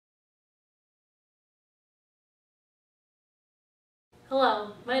Hello,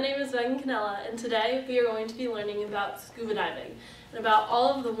 my name is Megan Canella, and today we are going to be learning about scuba diving and about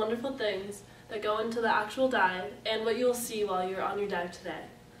all of the wonderful things that go into the actual dive and what you will see while you're on your dive today.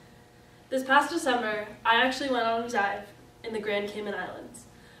 This past December, I actually went on a dive in the Grand Cayman Islands.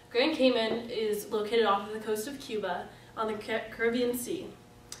 Grand Cayman is located off of the coast of Cuba on the Caribbean Sea.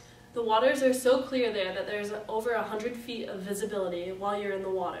 The waters are so clear there that there's over 100 feet of visibility while you're in the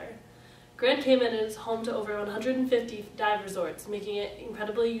water. Grand Cayman is home to over 150 dive resorts, making it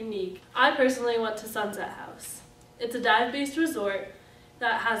incredibly unique. I personally went to Sunset House. It's a dive-based resort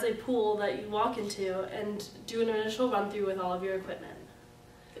that has a pool that you walk into and do an initial run-through with all of your equipment.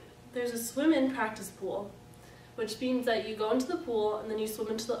 There's a swim-in practice pool, which means that you go into the pool and then you swim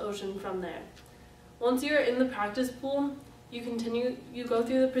into the ocean from there. Once you're in the practice pool, you go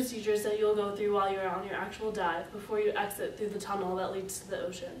through the procedures that you'll go through while you're on your actual dive before you exit through the tunnel that leads to the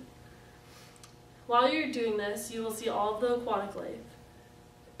ocean. While you're doing this, you will see all of the aquatic life,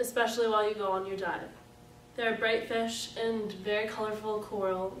 especially while you go on your dive. There are bright fish and very colorful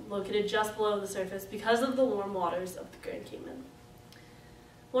coral located just below the surface because of the warm waters of the Grand Cayman.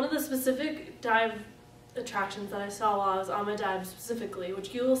 One of the specific dive attractions that I saw while I was on my dive specifically,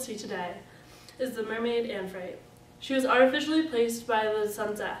 which you will see today, is the mermaid amphitrite. She was artificially placed by the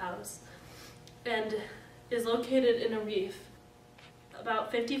Sunset House and is located in a reef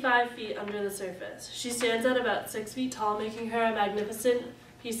about 55 feet under the surface. She stands at about 6 feet tall, making her a magnificent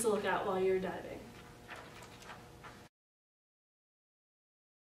piece to look at while you're diving.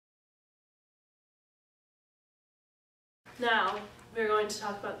 Now, we're going to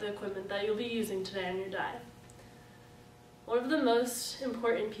talk about the equipment that you'll be using today on your dive. One of the most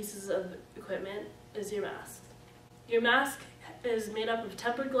important pieces of equipment is your mask. Your mask is made up of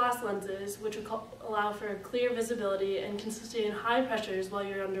tempered glass lenses, which will allow for clear visibility and can sustain high pressures while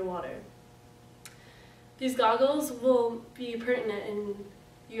you're underwater. These goggles will be pertinent in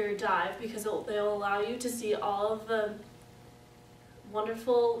your dive because they'll allow you to see all of the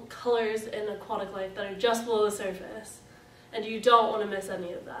wonderful colors and aquatic life that are just below the surface, and you don't want to miss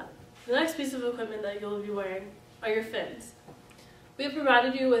any of that. The next piece of equipment that you'll be wearing are your fins. We have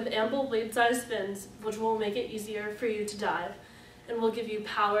provided you with ample blade-sized fins, which will make it easier for you to dive and will give you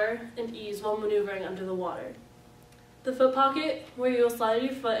power and ease while maneuvering under the water. The foot pocket, where you will slide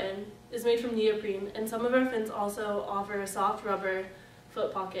your foot in, is made from neoprene, and some of our fins also offer a soft rubber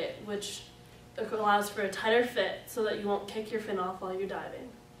foot pocket, which allows for a tighter fit so that you won't kick your fin off while you're diving.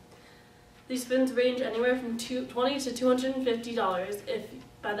 These fins range anywhere from $20 to $250 if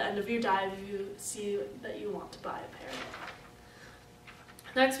by the end of your dive you see that you want to buy a pair.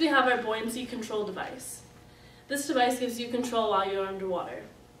 Next, we have our buoyancy control device. This device gives you control while you're underwater.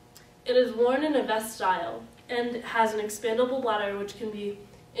 It is worn in a vest style and has an expandable bladder which can be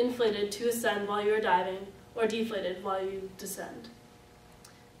inflated to ascend while you are diving or deflated while you descend.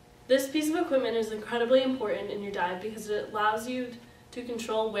 This piece of equipment is incredibly important in your dive because it allows you to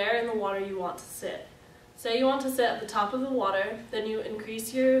control where in the water you want to sit. Say you want to sit at the top of the water, then you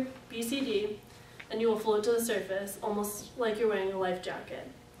increase your BCD and you will float to the surface almost like you're wearing a life jacket.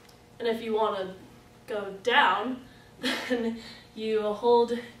 And if you want to go down, then you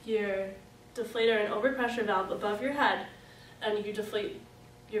hold your deflator and overpressure valve above your head and you deflate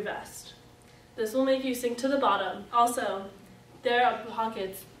your vest. This will make you sink to the bottom. Also, there are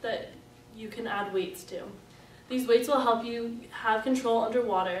pockets that you can add weights to. These weights will help you have control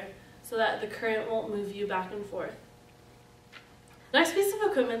underwater so that the current won't move you back and forth. The next piece of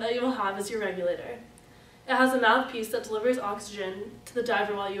equipment that you will have is your regulator. It has a mouthpiece that delivers oxygen to the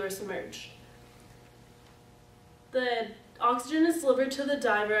diver while you are submerged. The oxygen is delivered to the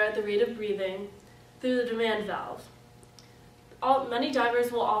diver at the rate of breathing through the demand valve. Many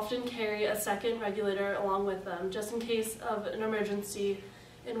divers will often carry a second regulator along with them, just in case of an emergency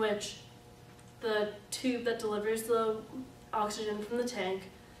in which the tube that delivers the oxygen from the tank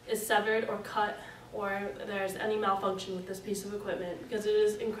is severed or cut, or there's any malfunction with this piece of equipment, because it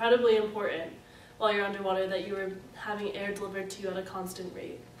is incredibly important while you're underwater that you are having air delivered to you at a constant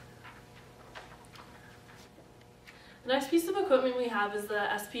rate. The next piece of equipment we have is the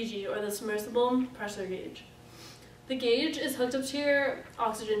SPG, or the submersible pressure gauge. The gauge is hooked up to your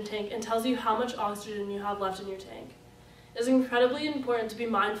oxygen tank and tells you how much oxygen you have left in your tank. It is incredibly important to be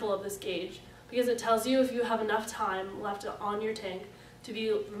mindful of this gauge because it tells you if you have enough time left on your tank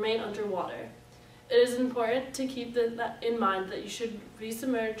to remain underwater. It is important to keep that in mind that you should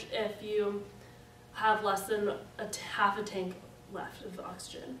resubmerge if you have less than half a tank left of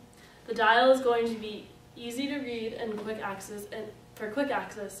oxygen. The dial is going to be easy to read and for quick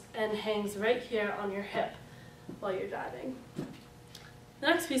access and hangs right here on your hip while you're diving. The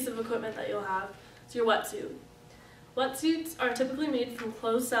next piece of equipment that you'll have is your wetsuit. Wetsuits are typically made from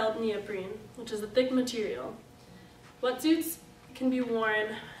closed-cell neoprene, which is a thick material. Wetsuits can be worn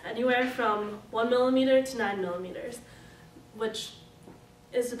anywhere from 1 millimeter to 9 millimeters, which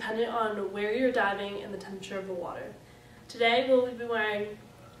is dependent on where you're diving and the temperature of the water. Today we'll be wearing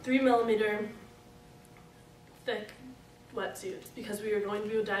 3 millimeter thick wetsuits because we are going to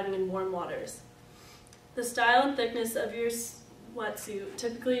be diving in warm waters. The style and thickness of your wetsuit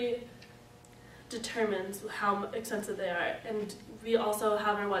typically determines how expensive they are, and we also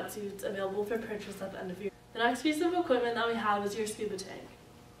have our wetsuits available for purchase at the end of year. The next piece of equipment that we have is your scuba tank.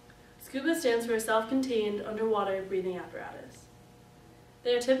 Scuba stands for self-contained underwater breathing apparatus.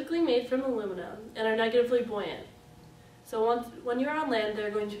 They are typically made from aluminum and are negatively buoyant. So when you're on land,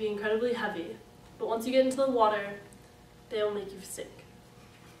 they're going to be incredibly heavy, but once you get into the water, they will make you sink.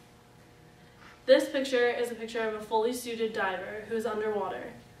 This picture is a picture of a fully suited diver who is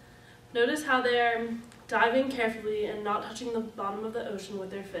underwater. Notice how they are diving carefully and not touching the bottom of the ocean with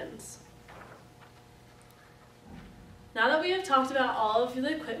their fins. Now that we have talked about all of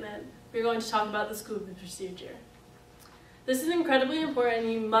the equipment, we're going to talk about the scuba procedure. This is incredibly important,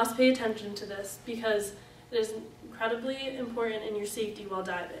 and you must pay attention to this because it is incredibly important in your safety while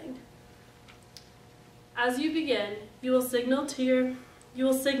diving. As you begin, you will signal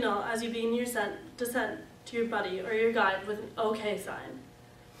as you begin your descent to your buddy or your guide with an OK sign.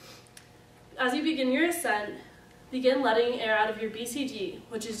 As you begin your ascent, begin letting air out of your BCG,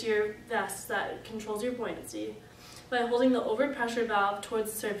 which is your vest that controls your buoyancy, by holding the overpressure valve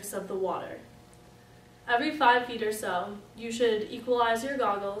towards the surface of the water. Every 5 feet or so, you should equalize your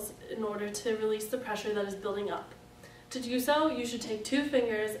goggles in order to release the pressure that is building up. To do so, you should take 2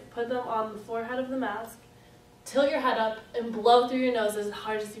 fingers, put them on the forehead of the mask, tilt your head up, and blow through your nose as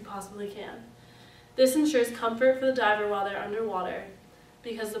hard as you possibly can. This ensures comfort for the diver while they're underwater,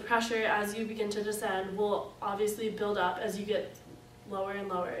 because the pressure as you begin to descend will obviously build up as you get lower and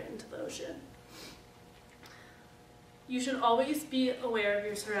lower into the ocean. You should always be aware of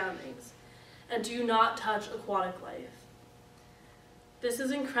your surroundings and do not touch aquatic life. This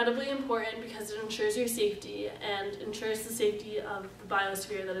is incredibly important because it ensures your safety and ensures the safety of the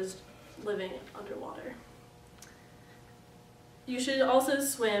biosphere that is living underwater. You should also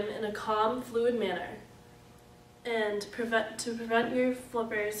swim in a calm, fluid manner, and to prevent your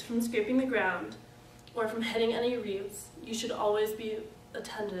flippers from scraping the ground or from hitting any reefs, you should always be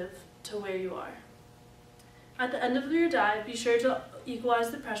attentive to where you are. At the end of your dive, be sure to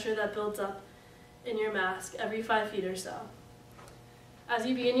equalize the pressure that builds up in your mask every 5 feet or so. As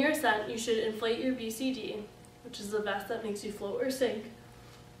you begin your ascent, you should inflate your BCD, which is the vest that makes you float or sink,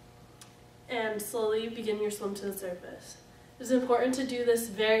 and slowly begin your swim to the surface. It is important to do this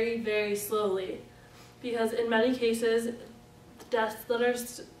very, very slowly, because in many cases, deaths that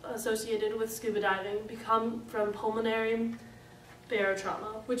are associated with scuba diving become from pulmonary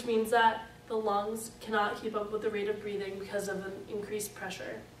barotrauma, which means that the lungs cannot keep up with the rate of breathing because of an increased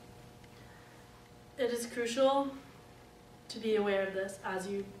pressure. It is crucial to be aware of this as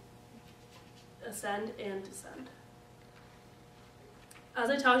you ascend and descend. As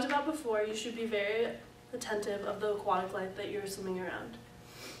I talked about before, you should be very attentive of the aquatic life that you're swimming around.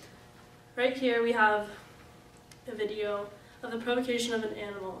 Right here we have a video of the provocation of an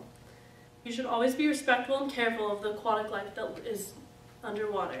animal. You should always be respectful and careful of the aquatic life that is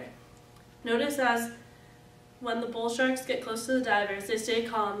underwater. Notice as when the bull sharks get close to the divers, they stay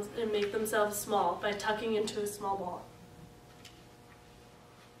calm and make themselves small by tucking into a small ball.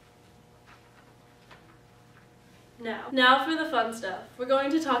 Now for the fun stuff. We're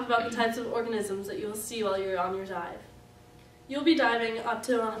going to talk about the types of organisms that you'll see while you're on your dive. You'll be diving up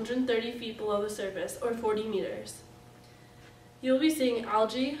to 130 feet below the surface, or 40 meters. You'll be seeing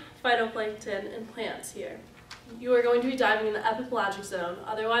algae, phytoplankton, and plants here. You are going to be diving in the epipelagic zone,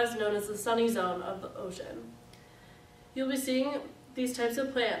 otherwise known as the sunny zone of the ocean. You'll be seeing these types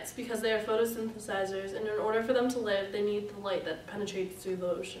of plants because they are photosynthesizers, and in order for them to live, they need the light that penetrates through the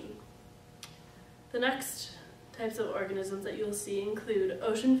ocean. The next types of organisms that you'll see include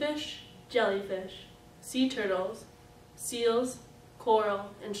ocean fish, jellyfish, sea turtles, seals,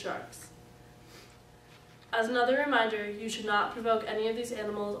 coral, and sharks. As another reminder, you should not provoke any of these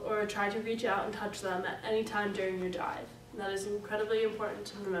animals or try to reach out and touch them at any time during your dive. And that is incredibly important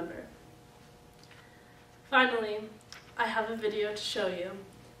to remember. Finally, I have a video to show you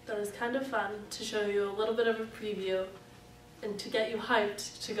that is kind of fun to show you a little bit of a preview and to get you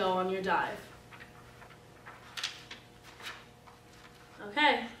hyped to go on your dive.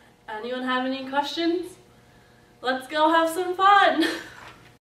 Okay, anyone have any questions? Let's go have some fun!